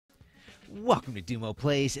Welcome to Dumo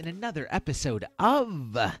Plays in another episode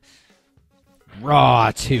of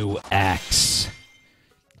Raw 2X.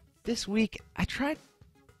 This week, I tried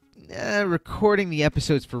recording the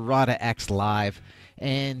episodes for Raw 2X live,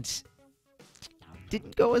 and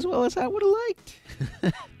didn't go as well as I would have liked,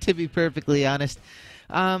 to be perfectly honest.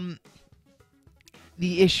 The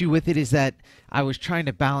issue with it is that I was trying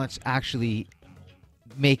to balance actually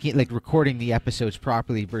making, recording the episodes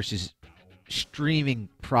properly versus streaming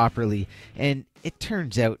properly, and it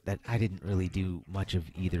turns out that I didn't really do much of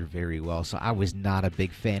either very well, so I was not a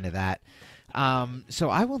big fan of that. So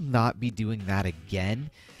I will not be doing that again,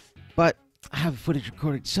 but I have footage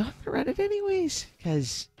recorded, so I'm going to run it anyways,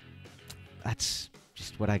 because that's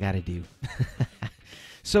just what I got to do.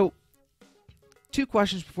 So, 2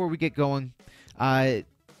 questions before we get going.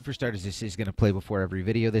 For starters, this is going to play before every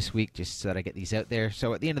video this week, just so that I get these out there.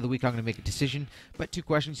 So at the end of the week, I'm going to make a decision. But 2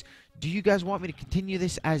 questions. Do you guys want me to continue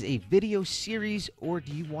this as a video series, or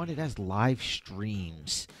do you want it as live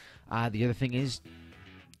streams? The other thing is, do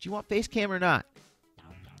you want face cam or not?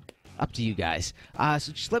 Up to you guys.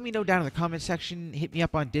 So just let me know down in the comment section. Hit me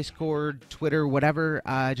up on Discord, Twitter, whatever.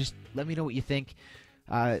 Just let me know what you think.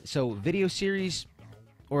 So video series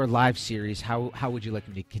or a live series, how would you like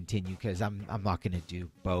me to continue? Because I'm not going to do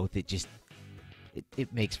both.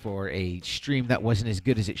 It makes for a stream that wasn't as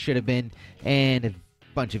good as it should have been, and a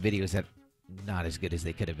bunch of videos that not as good as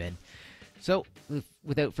they could have been. So,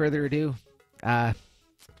 without further ado,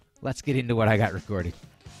 let's get into what I got recorded.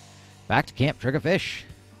 Back to camp, Triggerfish.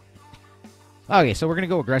 Okay, so we're going to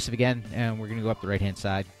go aggressive again, and we're going to go up the right-hand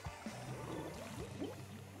side.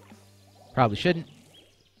 Probably shouldn't.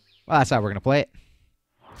 Well, that's how we're going to play it,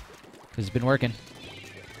 because it's been working.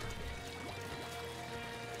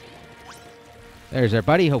 There's our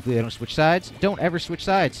buddy. Hopefully they don't switch sides. Don't ever switch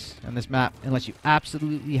sides on this map unless you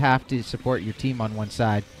absolutely have to support your team on one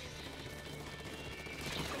side.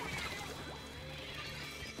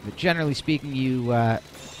 But generally speaking, you... oh,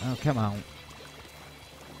 come on.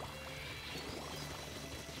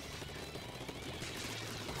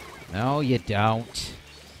 No, you don't.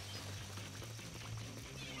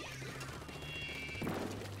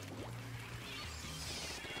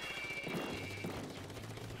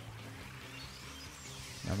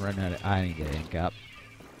 I'm running out of... I need to ink up.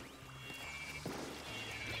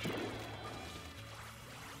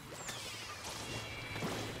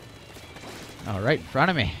 Oh, right in front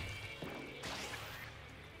of me.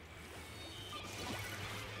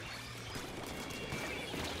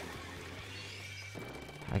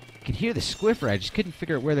 I could hear the squiffer. I just couldn't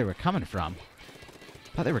figure out where they were coming from.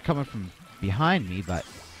 Thought they were coming from behind me, but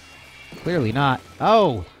clearly not.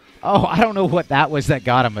 Oh! Oh, I don't know what that was that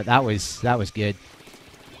got him, but that was good.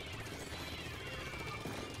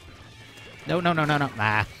 No.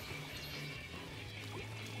 Ah.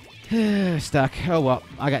 Stuck. Oh, well.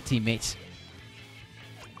 I got teammates.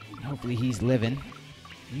 Hopefully he's living.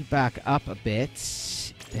 You back up a bit.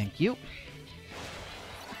 Thank you.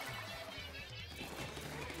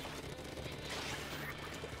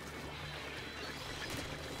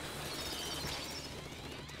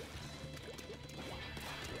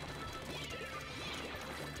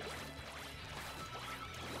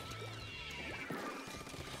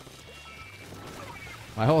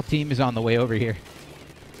 My whole team is on the way over here.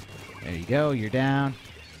 There you go, you're down.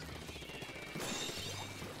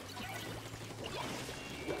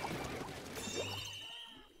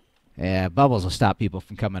 Yeah, bubbles will stop people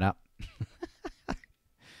from coming up.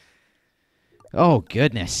 Oh,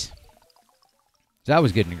 goodness. That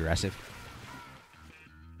was good and aggressive.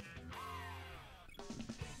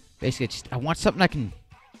 Basically, I want something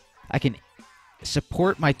I can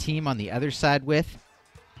support my team on the other side with,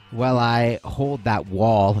 while I hold that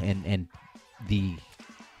wall and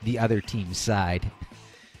the other team's side.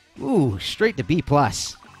 Ooh, straight to B+.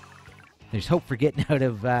 There's hope for getting out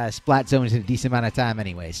of Splat Zones in a decent amount of time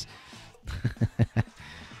anyways.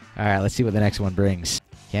 Alright, let's see what the next one brings.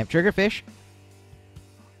 Camp Triggerfish.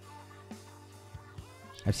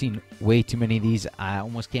 I've seen way too many of these. I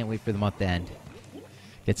almost can't wait for the month to end.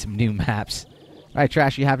 Get some new maps. Alright,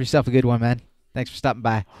 Trash, you have yourself a good one, man. Thanks for stopping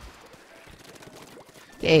by.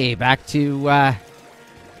 Okay, back to our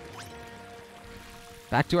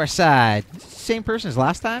side. Same person as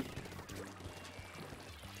last time?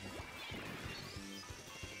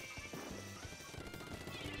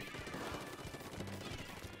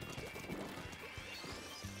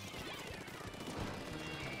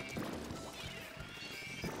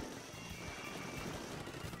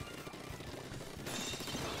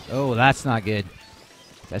 Oh, that's not good.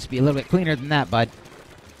 Has to be a little bit cleaner than that, bud.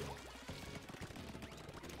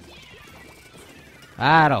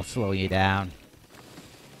 That'll slow you down.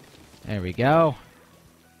 There we go.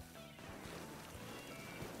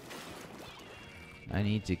 I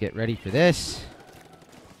need to get ready for this.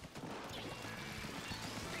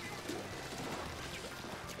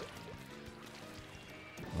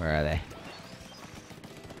 Where are they?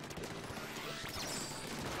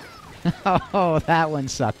 Oh, that one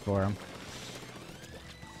sucked for him.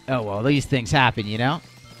 Oh, well, these things happen, you know?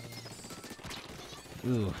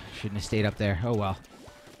 Ooh, shouldn't have stayed up there. Oh, well.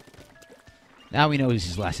 Now he knows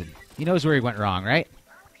his lesson. He knows where he went wrong, right?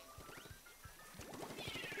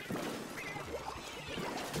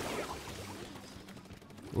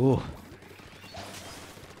 Ooh.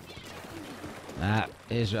 That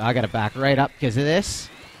is... I gotta back right up because of this.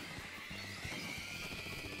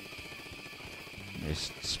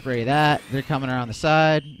 Just spray that. They're coming around the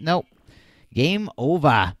side. Nope. Game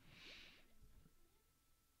over.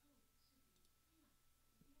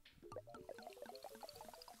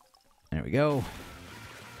 There we go.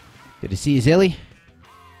 Good to see you, Zilly.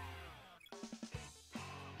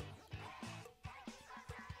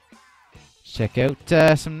 Check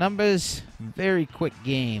out some numbers. Very quick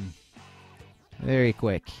game. Very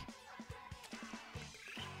quick.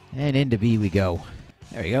 And into B we go.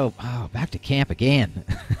 There we go. Oh, back to camp again.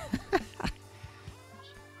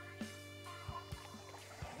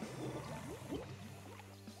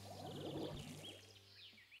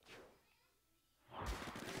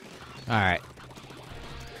 Alright.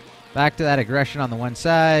 Back to that aggression on the one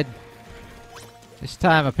side. This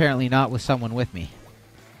time, apparently not with someone with me.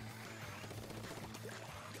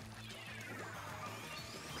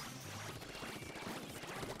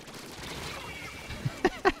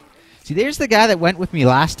 See, there's the guy that went with me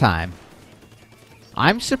last time.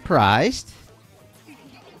 I'm surprised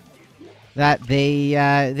that they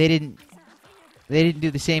didn't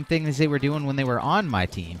do the same thing as they were doing when they were on my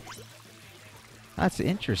team. That's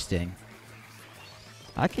interesting.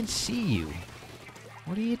 I can see you.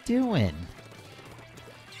 What are you doing?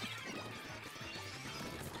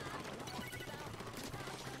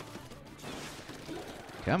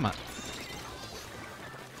 Come on.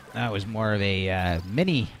 That was more of a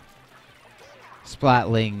mini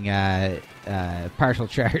Splatling partial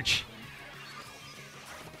charge.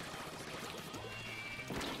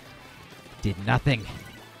 Did nothing.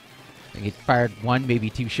 I think it fired one, maybe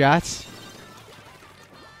two shots.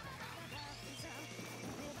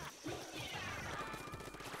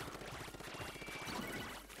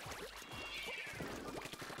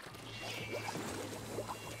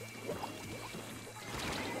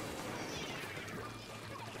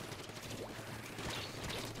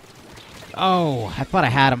 Oh, I thought I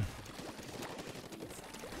had him.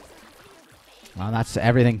 Well, that's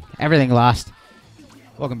everything. Everything lost.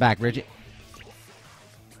 Welcome back, Bridget.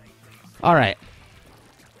 All right.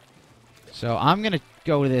 So I'm going to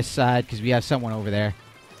go to this side because we have someone over there.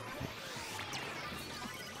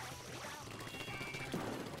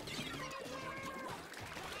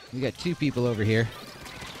 We got two people over here.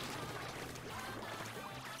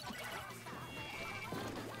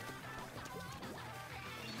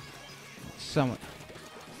 Someone.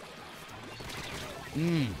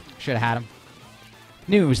 Should have had him.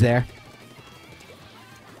 Knew he was there.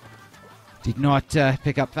 Did not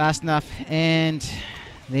pick up fast enough, and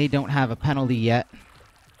they don't have a penalty yet.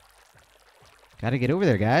 Gotta get over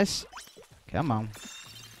there, guys. Come on.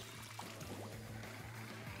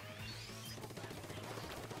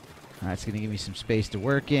 That's gonna give me some space to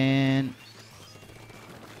work in.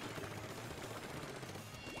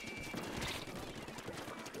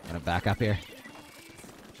 Gonna back up here.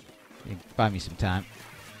 Buy me some time.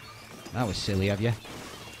 That was silly of you.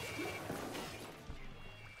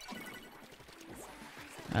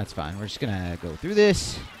 That's fine. We're just gonna go through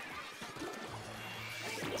this.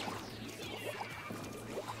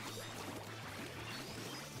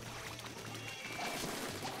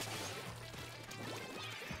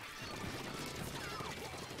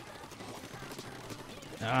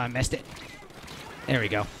 Oh, I missed it. There we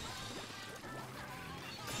go.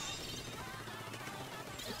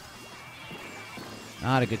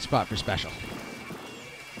 Not a good spot for special.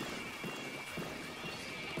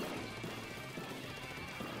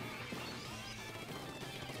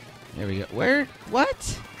 There we go. Where? What?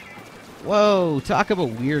 Whoa, talk about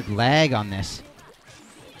weird lag on this.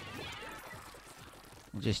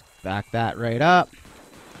 We'll just back that right up.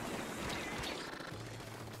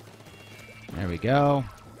 There we go.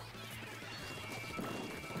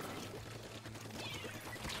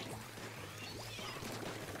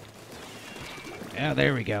 Yeah,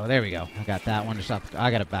 there we go. There we go. I got that one. Just up.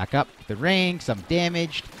 I got to back up the ring. Some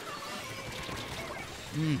damaged.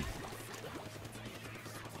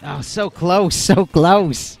 Oh, so close. So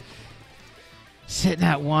close. Sitting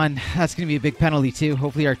at 1. That's going to be a big penalty, too.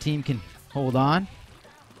 Hopefully our team can hold on.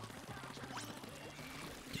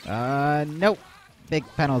 Nope. Big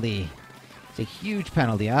penalty. It's a huge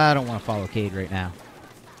penalty. I don't want to follow Cade right now.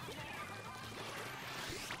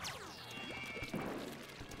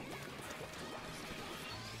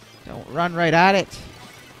 Don't run right at it.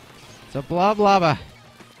 It's a blah blah.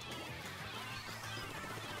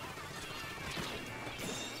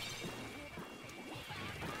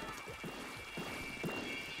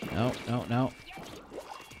 No, no, no.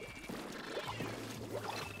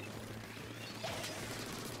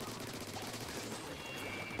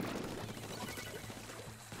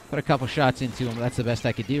 Put a couple shots into him. That's the best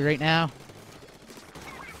I could do right now.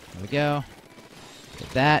 There we go. Get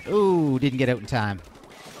that. Ooh, didn't get out in time.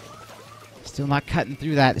 Still not cutting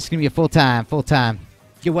through that. It's going to be a full time.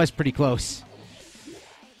 It was pretty close.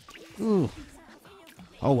 Ooh.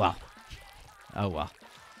 Oh, well. Oh, well.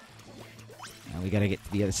 Now we got to get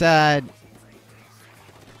to the other side.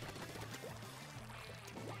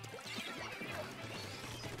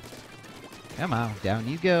 Come on. Down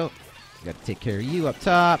you go. Got to take care of you up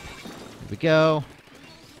top. Here we go.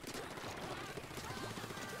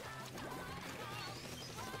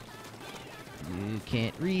 You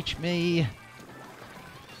can't reach me.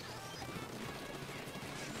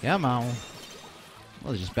 Come on.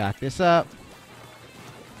 We'll just back this up.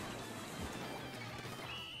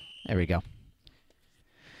 There we go.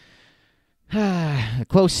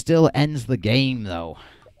 Close still ends the game, though.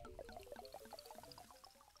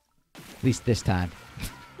 At least this time.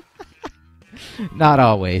 Not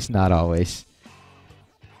always, not always.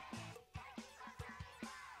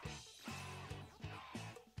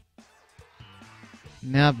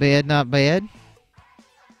 Not bad, not bad.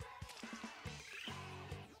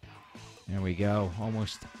 There we go.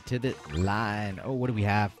 Almost to the line. Oh, what do we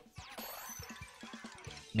have?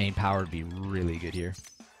 Main power would be really good here.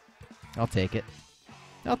 I'll take it.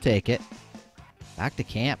 I'll take it. Back to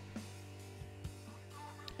camp.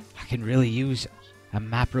 I can really use a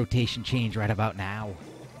map rotation change right about now.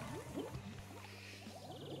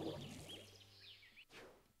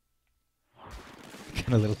 What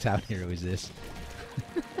kind of little town hero is this?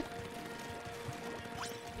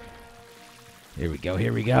 Here we go,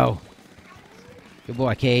 here we go. Good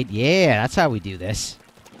boy, Cade. Yeah, that's how we do this.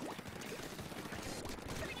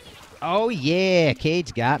 Oh, yeah,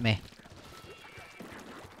 Cade's got me.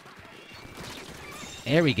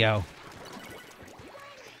 There we go.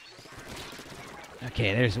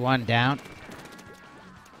 Okay, there's one down.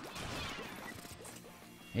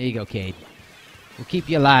 There you go, Cade. We'll keep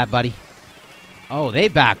you alive, buddy. Oh, they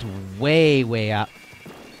backed way, way up.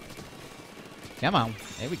 Come on.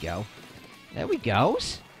 There we go. There we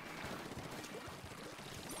goes.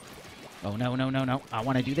 Oh, no, no, no, no. I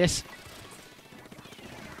want to do this.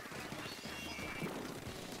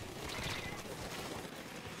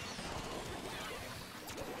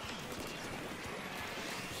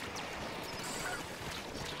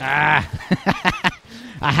 Ah!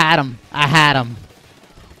 I had him. I had him.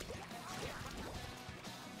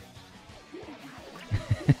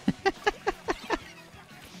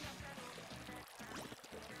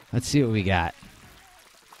 Let's see what we got.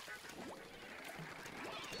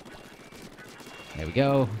 There we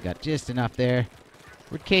go. Got just enough there.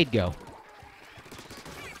 Where'd Cade go?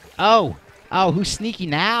 Oh! Oh, who's sneaky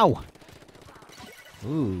now?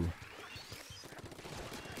 Ooh.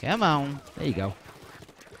 Come on. There you go.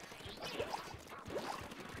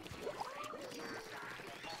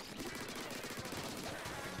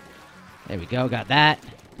 There we go. Got that.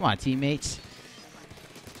 Come on, teammates.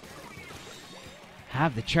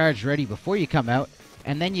 Have the charge ready before you come out,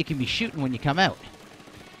 and then you can be shooting when you come out.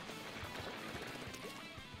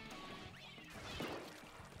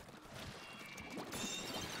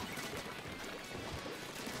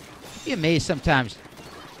 Be amazed sometimes.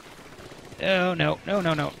 Oh, no. No,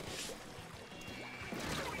 no, no.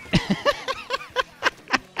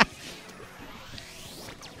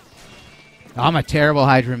 I'm a terrible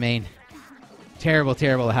Hydra main. Terrible,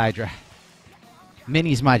 terrible Hydra.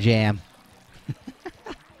 Mini's my jam.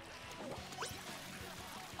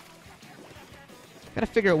 Gotta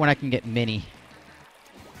figure out when I can get Mini.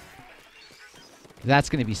 That's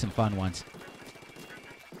gonna be some fun ones.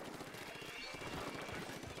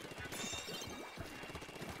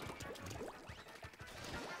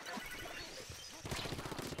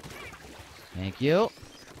 Thank you.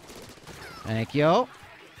 Thank you.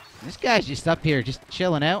 This guy's just up here, just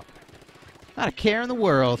chilling out. Not a care in the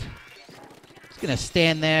world. Just gonna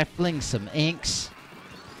stand there, fling some inks.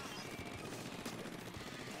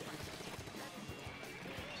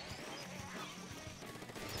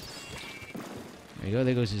 There you go,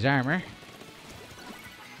 there goes his armor.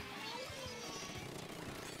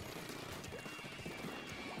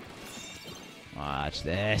 Watch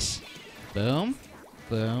this. Boom.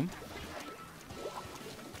 Boom.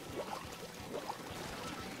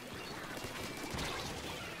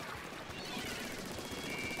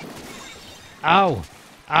 Ow!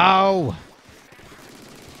 Ow!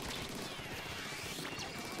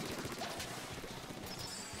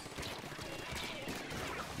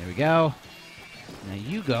 There we go. Now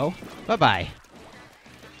you go. Bye-bye.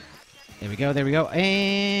 There we go, there we go.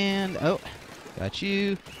 And, oh, got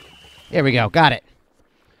you. There we go, got it.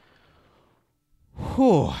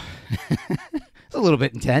 Whew. It's a little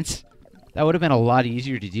bit intense. That would have been a lot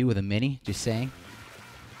easier to do with a mini, just saying.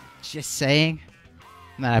 Just saying.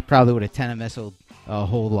 And then I probably would have missiled a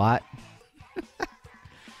whole lot.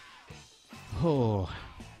 Oh.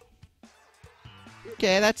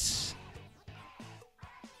 Okay, that's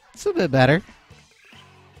a little bit better.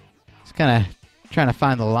 Just kind of trying to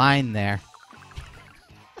find the line there.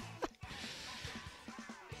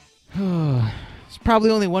 There's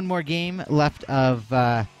probably only one more game left of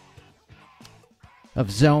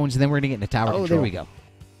zones, and then we're gonna get into tower control. Oh, there we go.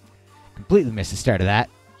 Completely missed the start of that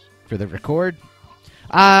for the record.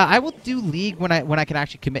 I will do League when I can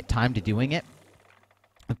actually commit time to doing it.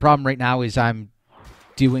 The problem right now is I'm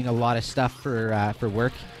doing a lot of stuff for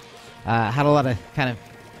work. Had a lot of kind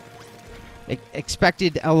of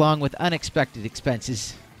expected along with unexpected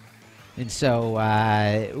expenses, and so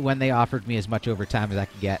when they offered me as much overtime as I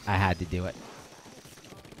could get, I had to do it.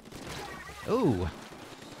 Ooh.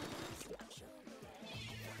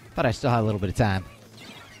 Thought I still had a little bit of time.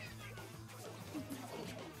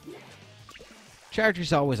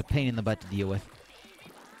 Charger's always a pain in the butt to deal with.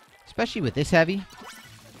 Especially with this heavy.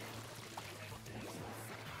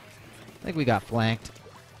 I think we got flanked.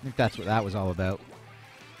 I think that's what that was all about.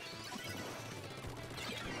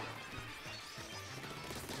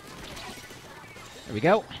 There we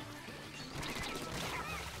go.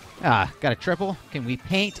 Ah, got a triple. Can we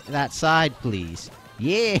paint that side, please?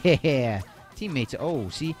 Yeah! Teammates. Oh,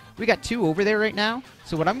 see? We got two over there right now.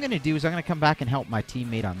 So what I'm going to do is I'm going to come back and help my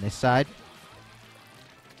teammate on this side.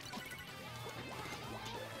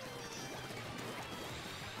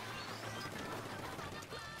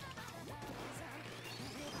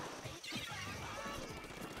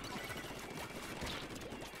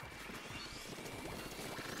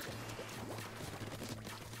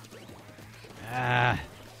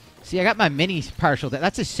 See, I got my mini partial.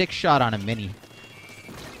 That's a 6 shot on a mini.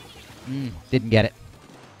 Didn't get it.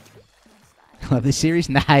 Love this series.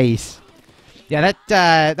 Nice. Yeah,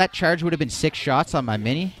 that charge would have been 6 shots on my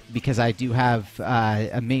mini because I do have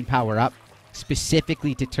a main power up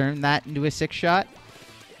specifically to turn that into a 6 shot.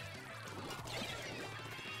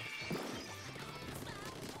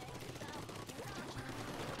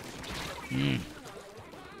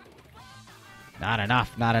 Not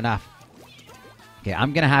enough. Not enough. Okay,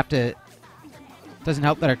 I'm going to have to... Doesn't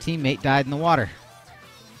help that our teammate died in the water.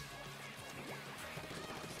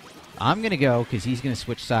 I'm going to go because he's going to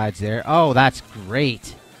switch sides there. Oh, that's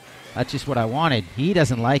great. That's just what I wanted. He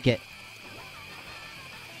doesn't like it.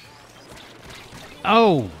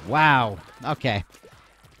 Oh, wow. Okay.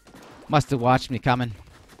 Must have watched me coming.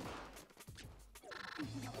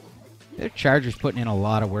 Their Charger's putting in a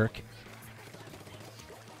lot of work.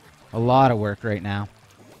 A lot of work right now.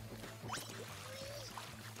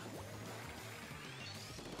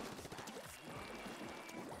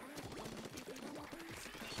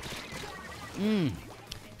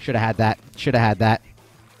 Should have had that. Should have had that.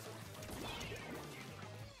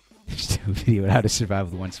 Just do a video on how to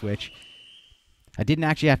survive with one switch. I didn't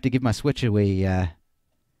actually have to give my switch away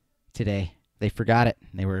today. They forgot it.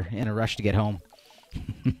 They were in a rush to get home.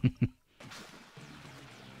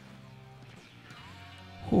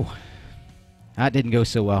 Whew. That didn't go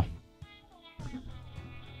so well.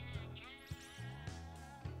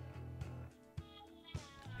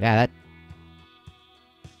 Yeah, that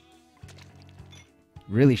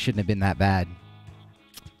really shouldn't have been that bad.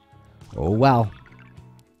 Oh, well.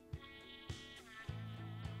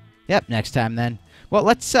 Yep, next time then. Well,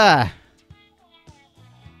 let's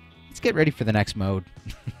get ready for the next mode.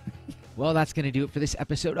 Well, that's going to do it for this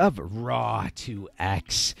episode of Raw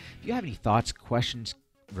 2X. If you have any thoughts, questions,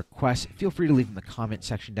 requests, feel free to leave them in the comment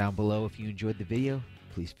section down below. If you enjoyed the video,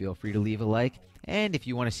 please feel free to leave a like. And if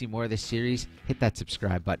you want to see more of this series, hit that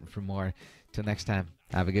subscribe button for more. Till next time,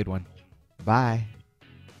 have a good one. Bye.